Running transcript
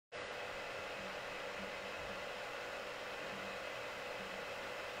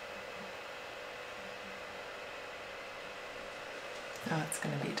Oh, it's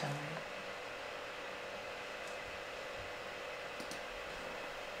going to be delayed.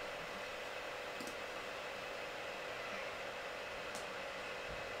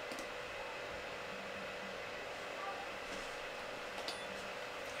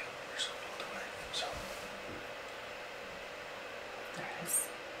 There it is.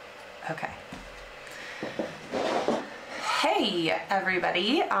 Okay. Hey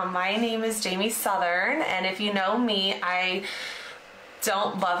everybody, my name is Jamie Southern, and if you know me, I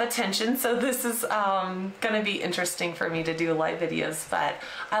don't love attention, so this is gonna be interesting for me to do live videos, but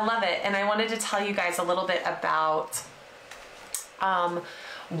I love it. And I wanted to tell you guys a little bit about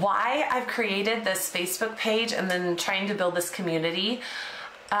why I've created this Facebook page and then trying to build this community.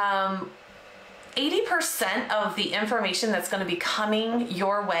 80% of the information that's going to be coming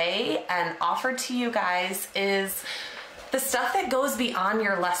your way and offered to you guys is the stuff that goes beyond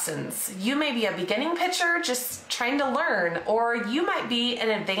your lessons. You may be a beginning pitcher just trying to learn, or you might be an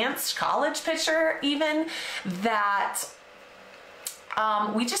advanced college pitcher even, that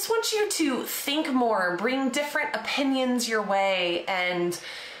we just want you to think more, bring different opinions your way, and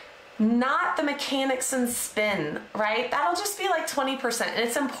not the mechanics and spin, right? That'll just be like 20%, and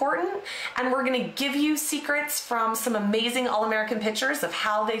it's important. And we're gonna give you secrets from some amazing All-American pitchers of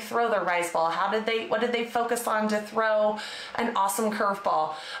how they throw their rise ball. What did they focus on to throw an awesome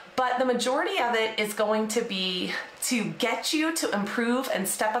curveball? But the majority of it is going to be to get you to improve and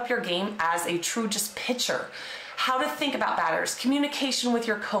step up your game as a true just pitcher. How to think about batters, communication with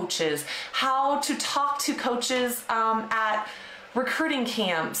your coaches, how to talk to coaches at recruiting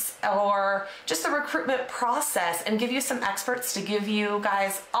camps, or just the recruitment process, and give you some experts to give you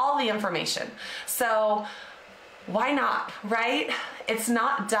guys all the information. So why not, right? It's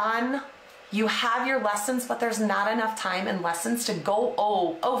not done. You have your lessons, but there's not enough time and lessons to go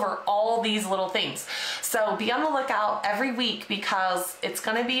over all these little things. So be on the lookout every week, because it's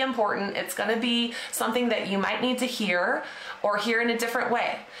going to be important. It's going to be something that you might need to hear, or hear in a different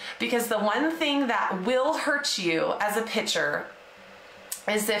way. Because the one thing that will hurt you as a pitcher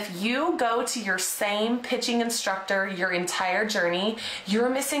is if you go to your same pitching instructor your entire journey, you're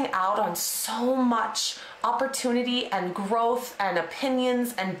missing out on so much opportunity and growth and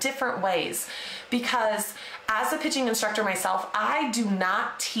opinions and different ways. Because as a pitching instructor myself, I do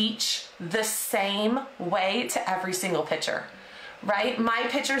not teach the same way to every single pitcher, right? My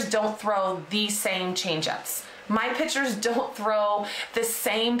pitchers don't throw the same changeups. My pitchers don't throw the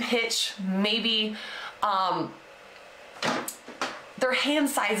same pitch, maybe, their hand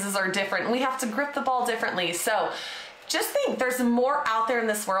sizes are different. We have to grip the ball differently. So just think, there's more out there in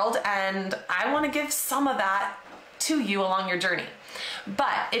this world, and I want to give some of that to you along your journey.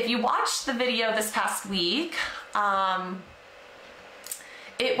 But if you watched the video this past week,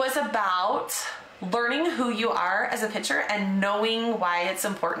 it was about learning who you are as a pitcher and knowing why it's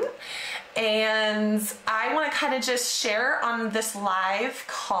important. And I want to kind of just share on this live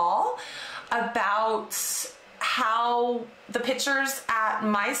call about how the pitchers at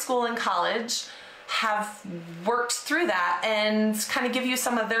my school and college have worked through that, and kind of give you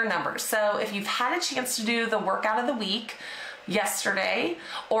some of their numbers. So if you've had a chance to do the workout of the week yesterday,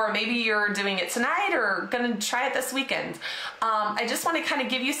 or maybe you're doing it tonight or gonna try it this weekend, I just want to kind of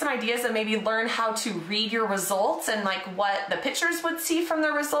give you some ideas and maybe learn how to read your results, and like what the pitchers would see from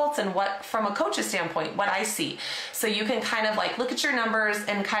their results, and what from a coach's standpoint, what I see. So you can kind of like look at your numbers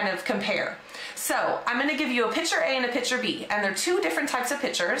and kind of compare. So I'm going to give you a pitcher A and a pitcher B, and they're two different types of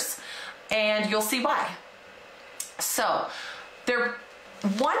pitchers, and you'll see why. So they're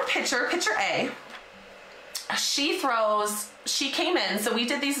one pitcher, pitcher A, she came in, so we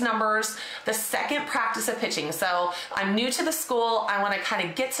did these numbers the second practice of pitching. So I'm new to the school, I want to kind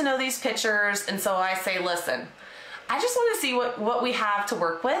of get to know these pitchers, and so I say, listen, I just want to see what we have to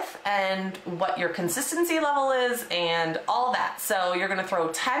work with, and what your consistency level is, and all that. So you're going to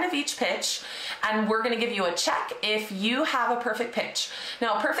throw 10 of each pitch, and we're going to give you a check if you have a perfect pitch.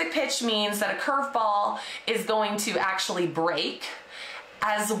 Now, a perfect pitch means that a curveball is going to actually break,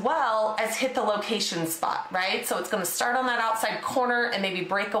 as well as hit the location spot, right? So it's going to start on that outside corner and maybe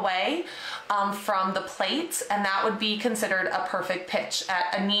break away from the plate, and that would be considered a perfect pitch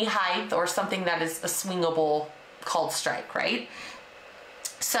at a knee height, or something that is a swingable called strike, right?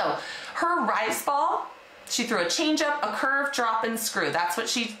 So her rise ball, she threw a changeup, a curve, drop, and screw. That's what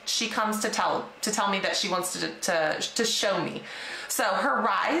she comes to tell me that she wants to show me. So her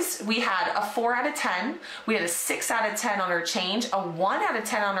rise, we had a 4 out of 10, we had a 6 out of 10 on her change, a 1 out of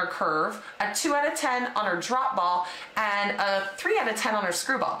 10 on her curve, a 2 out of 10 on her drop ball, and a 3 out of 10 on her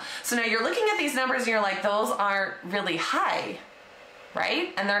screwball. So now you're looking at these numbers and you're like, those aren't really high.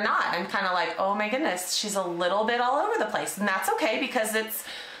 right? And they're not. I'm kind of like, oh my goodness, she's a little bit all over the place. And that's okay because it's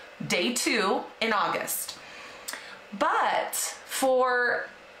day 2 in August. But for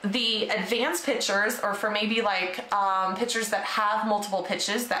the advanced pitchers, or for maybe like pitchers that have multiple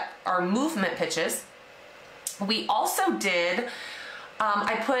pitches that are movement pitches, we also did,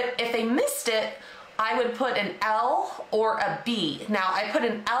 I put, if they missed it, I would put an L or a B. Now I put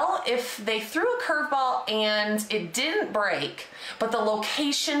an L if they threw a curveball and it didn't break, but the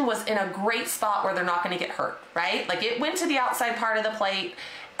location was in a great spot where they're not going to get hurt, right? Like it went to the outside part of the plate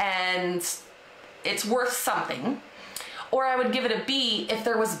and it's worth something. Or I would give it a B if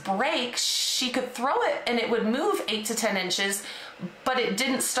there was break, she could throw it and it would move 8 to 10 inches, but it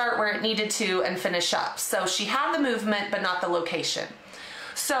didn't start where it needed to and finish up. So she had the movement, but not the location.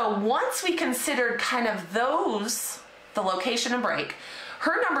 So once we considered kind of those, the location and break,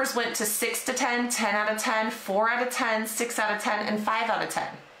 her numbers went to 6 to 10, 10 out of 10, 4 out of 10, 6 out of 10, and 5 out of 10.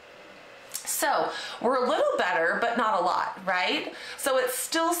 So we're a little better, but not a lot, right? So it's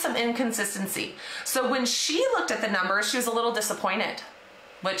still some inconsistency. So when she looked at the numbers, she was a little disappointed,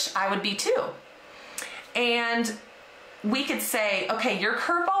 which I would be too. And we could say, okay, your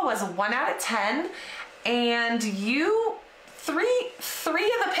curveball was 1 out of 10, and you,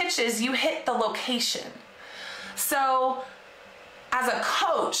 three of the pitches, you hit the location. So as a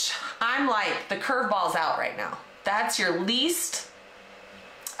coach, I'm like, the curveball's out right now. That's your least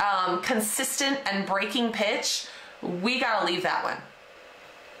consistent and breaking pitch. We gotta leave that one.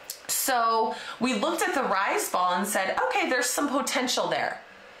 So we looked at the rise ball and said, okay, there's some potential there.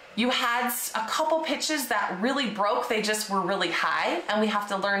 You had a couple pitches that really broke, they just were really high, and we have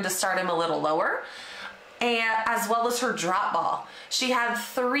to learn to start them a little lower. And as well as her drop ball. She had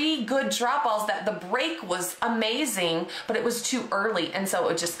 3 good drop balls that the break was amazing, but it was too early, and so it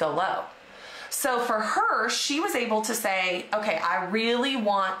would just go low. So for her, she was able to say, okay, I really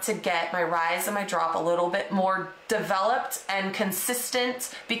want to get my rise and my drop a little bit more developed and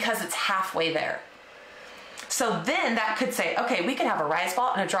consistent because it's halfway there. So then that could say, okay, we can have a rise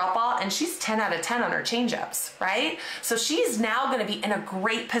ball and a drop ball, and she's 10 out of 10 on her changeups, right? So she's now gonna be in a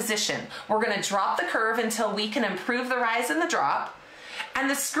great position. We're gonna drop the curve until we can improve the rise and the drop. And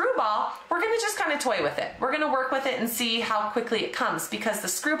the screwball, we're gonna just kind of toy with it. We're gonna work with it and see how quickly it comes, because the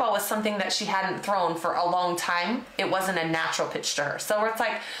screwball was something that she hadn't thrown for a long time. It wasn't a natural pitch to her. So it's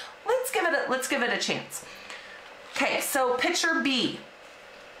like, let's give it a chance. Okay, so pitcher B.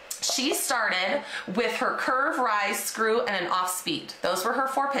 She started with her curve, rise, screw, and an off speed. Those were her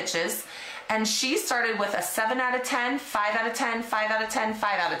 4 pitches. And she started with a 7 out of 10, 5 out of 10, 5 out of 10,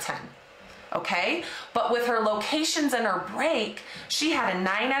 5 out of 10. Okay? But with her locations and her break, she had a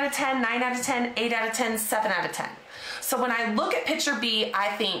 9 out of 10, 9 out of 10, 8 out of 10, 7 out of 10. So when I look at pitcher B, I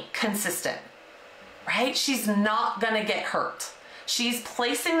think consistent, right? She's not gonna get hurt. She's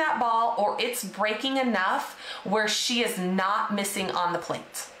placing that ball, or it's breaking enough where she is not missing on the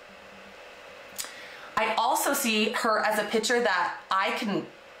plate. I also see her as a pitcher that I can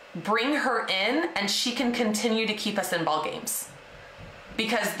bring her in and she can continue to keep us in ball games,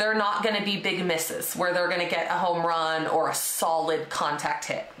 because they're not going to be big misses where they're going to get a home run or a solid contact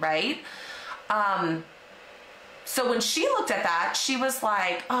hit, right? So when she looked at that, she was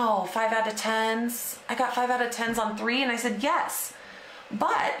like, oh, 5 out of 10s. I got 5 out of 10s on 3. And I said, yes.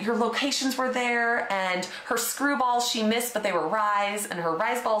 But your locations were there, and her screw balls she missed, but they were rise, and her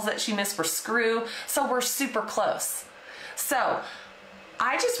rise balls that she missed were screw. So we're super close. So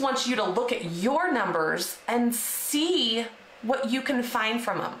I just want you to look at your numbers and see what you can find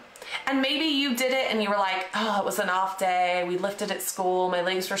from them. And maybe you did it and you were like, oh, it was an off day. We lifted at school. My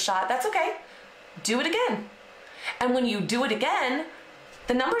legs were shot. That's okay. Do it again. And when you do it again,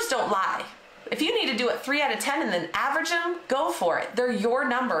 the numbers don't lie. If you need to do it 3 out of 10 and then average them, go for it. They're your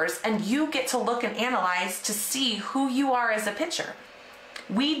numbers, and you get to look and analyze to see who you are as a pitcher.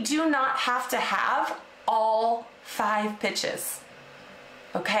 We do not have to have all 5 pitches,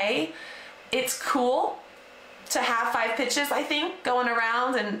 okay? It's cool to have 5 pitches, I think, going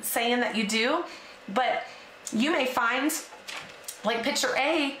around and saying that you do, but you may find, like pitcher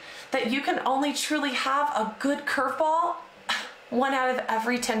A, that you can only truly have a good curveball 1 out of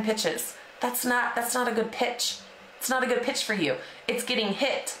every 10 pitches. That's not a good pitch. It's not a good pitch for you. It's getting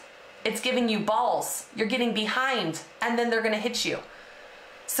hit. It's giving you balls. You're getting behind, and then they're gonna hit you.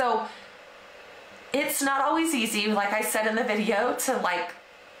 So it's not always easy, like I said in the video, to like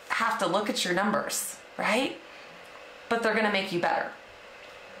have to look at your numbers, right? But they're gonna make you better.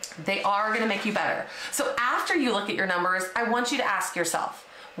 They are gonna make you better. So after you look at your numbers, I want you to ask yourself,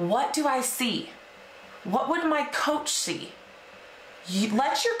 what do I see? What would my coach see?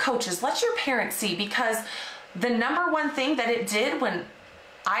 Let your coaches, let your parents see, because The number one thing that it did when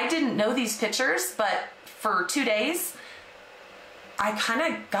I didn't know these pitchers, but for 2 days, I kind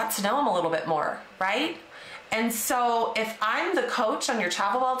of got to know them a little bit more, right? And so if I'm the coach on your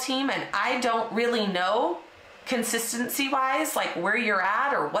travel ball team and I don't really know consistency wise, like where you're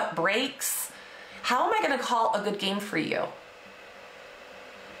at or what breaks, how am I going to call a good game for you?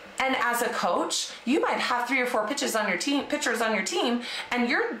 And as a coach, you might have 3 or 4 pitchers on your team, and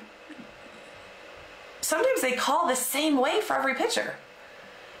sometimes they call the same way for every pitcher.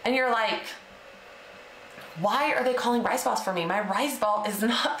 And you're like, why are they calling rise balls for me? My rise ball is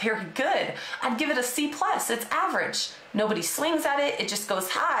not very good. I'd give it a C+. It's average. Nobody swings at it. It just goes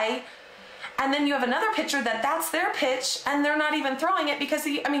high. And then you have another pitcher that's their pitch and they're not even throwing it because,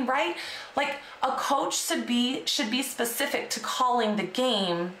 right? Like a coach should be specific to calling the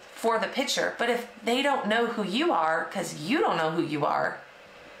game for the pitcher. But if they don't know who you are, because you don't know who you are,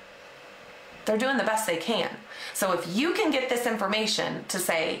 they're doing the best they can. So if you can get this information to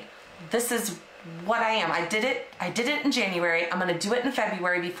say, this is what I am. I did it in January. I'm going to do it in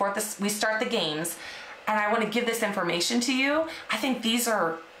February before we start the games. And I want to give this information to you. I think these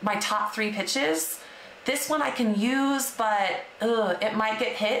are my top 3 pitches. This one I can use, but it might get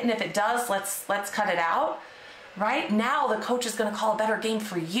hit. And if it does, let's cut it out. Right now, the coach is going to call a better game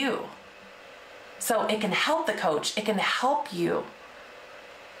for you. So it can help the coach. It can help you.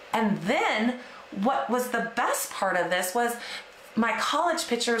 And then what was the best part of this was my college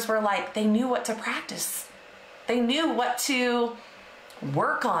pitchers were like, they knew what to practice. They knew what to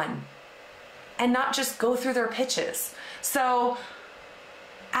work on and not just go through their pitches. So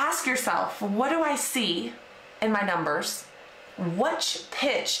ask yourself, what do I see in my numbers? Which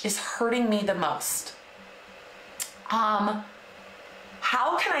pitch is hurting me the most? How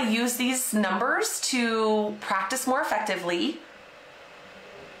can I use these numbers to practice more effectively?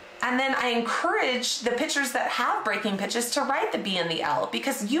 And then I encourage the pitchers that have breaking pitches to write the B and the L,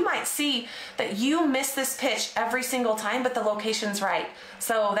 because you might see that you miss this pitch every single time, but the location's right.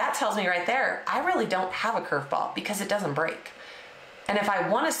 So that tells me right there, I really don't have a curveball because it doesn't break. And if I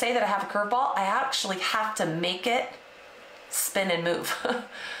want to say that I have a curveball, I actually have to make it spin and move.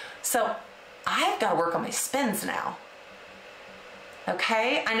 So I've got to work on my spins now.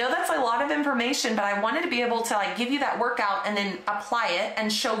 Okay, I know that's a lot of information, but I wanted to be able to give you that workout and then apply it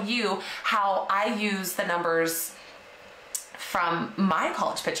and show you how I use the numbers from my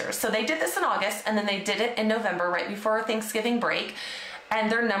college pitchers. So they did this in August and then they did it in November right before Thanksgiving break,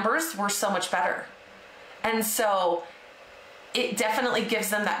 and their numbers were so much better. And so it definitely gives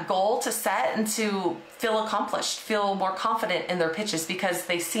them that goal to set and to feel accomplished, feel more confident in their pitches because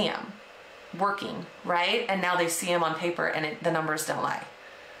they see them working, right? And now they see them on paper and the numbers don't lie.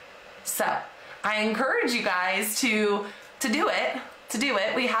 So I encourage you guys to do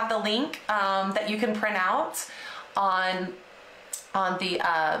it. We have the link that you can print out on the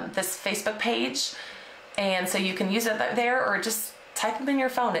this Facebook page, and so you can use it there or just type them in your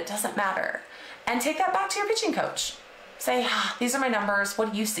phone. It doesn't matter. And take that back to your pitching coach. Say, these are my numbers.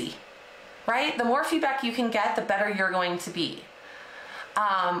 What do you see? Right? The more feedback you can get, the better you're going to be.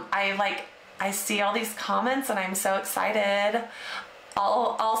 I see all these comments and I'm so excited.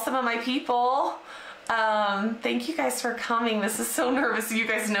 All some of my people. Thank you guys for coming. This is so nervous. You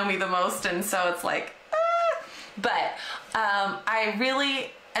guys know me the most, and so it's like, But I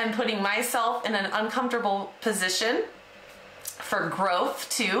really am putting myself in an uncomfortable position for growth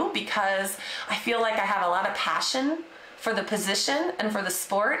too, because I feel like I have a lot of passion for the position and for the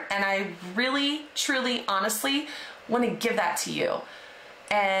sport, and I really, truly, honestly want to give that to you.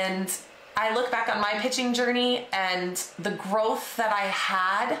 And I look back on my pitching journey and the growth that I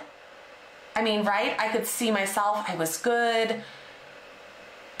had. Right? I could see myself, I was good.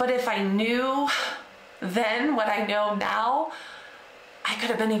 But if I knew then what I know now, I could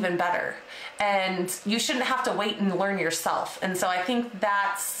have been even better. And you shouldn't have to wait and learn yourself. And so I think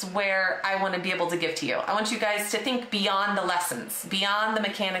that's where I want to be able to give to you. I want you guys to think beyond the lessons, beyond the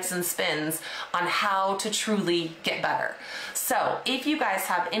mechanics and spins, on how to truly get better. So if you guys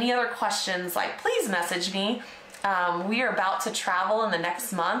have any other questions, please message me. We are about to travel in the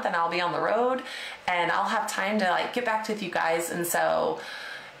next month, and I'll be on the road, and I'll have time to get back with you guys. And so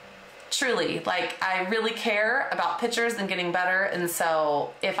truly, I really care about pitchers and getting better. And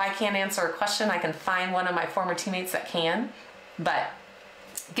so if I can't answer a question, I can find one of my former teammates that can. But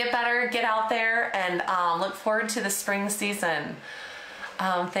get better, get out there, and look forward to the spring season.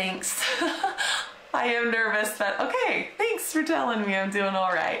 Thanks. I am nervous, but okay. Thanks for telling me I'm doing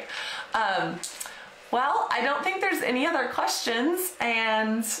all right. Well, I don't think there's any other questions.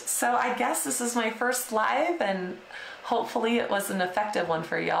 And so I guess this is my first live, and hopefully it was an effective one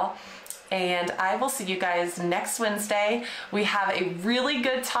for y'all. and I will see you guys next Wednesday. We have a really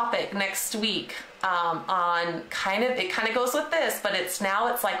good topic next week on it kind of goes with this, but it's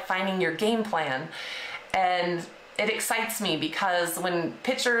like finding your game plan. And it excites me because when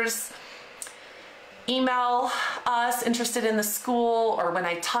pitchers email us interested in the school, or when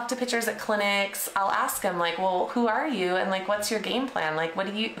I talk to pitchers at clinics, I'll ask them like, well, who are you? And like, what's your game plan? Like,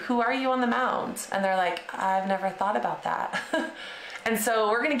 who are you on the mound? And they're like, I've never thought about that. And so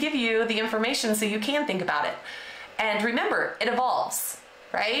we're going to give you the information so you can think about it. And remember, it evolves,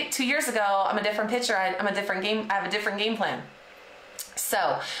 right? 2 years ago, I'm a different pitcher. I have a different game plan.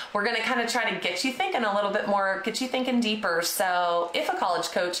 So we're going to kind of try to get you thinking a little bit more, get you thinking deeper. So if a college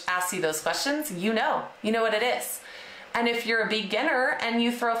coach asks you those questions, you know what it is. And if you're a beginner and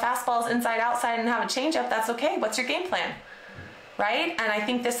you throw fastballs inside, outside and have a changeup, that's okay. What's your game plan? Right? And I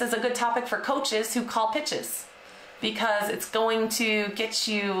think this is a good topic for coaches who call pitches, because it's going to get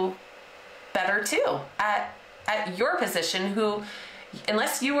you better too at your position, who,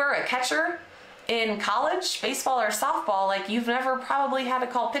 unless you were a catcher in college, baseball or softball, like you've never probably had to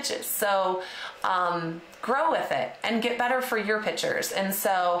call pitches. So grow with it and get better for your pitchers. And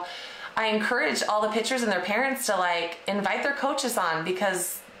so I encourage all the pitchers and their parents to like invite their coaches on,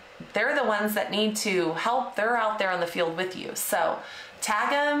 because they're the ones that need to help. They're out there on the field with you. So tag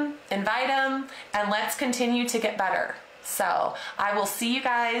them, invite them, and let's continue to get better. So I will see you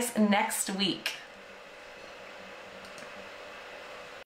guys next week.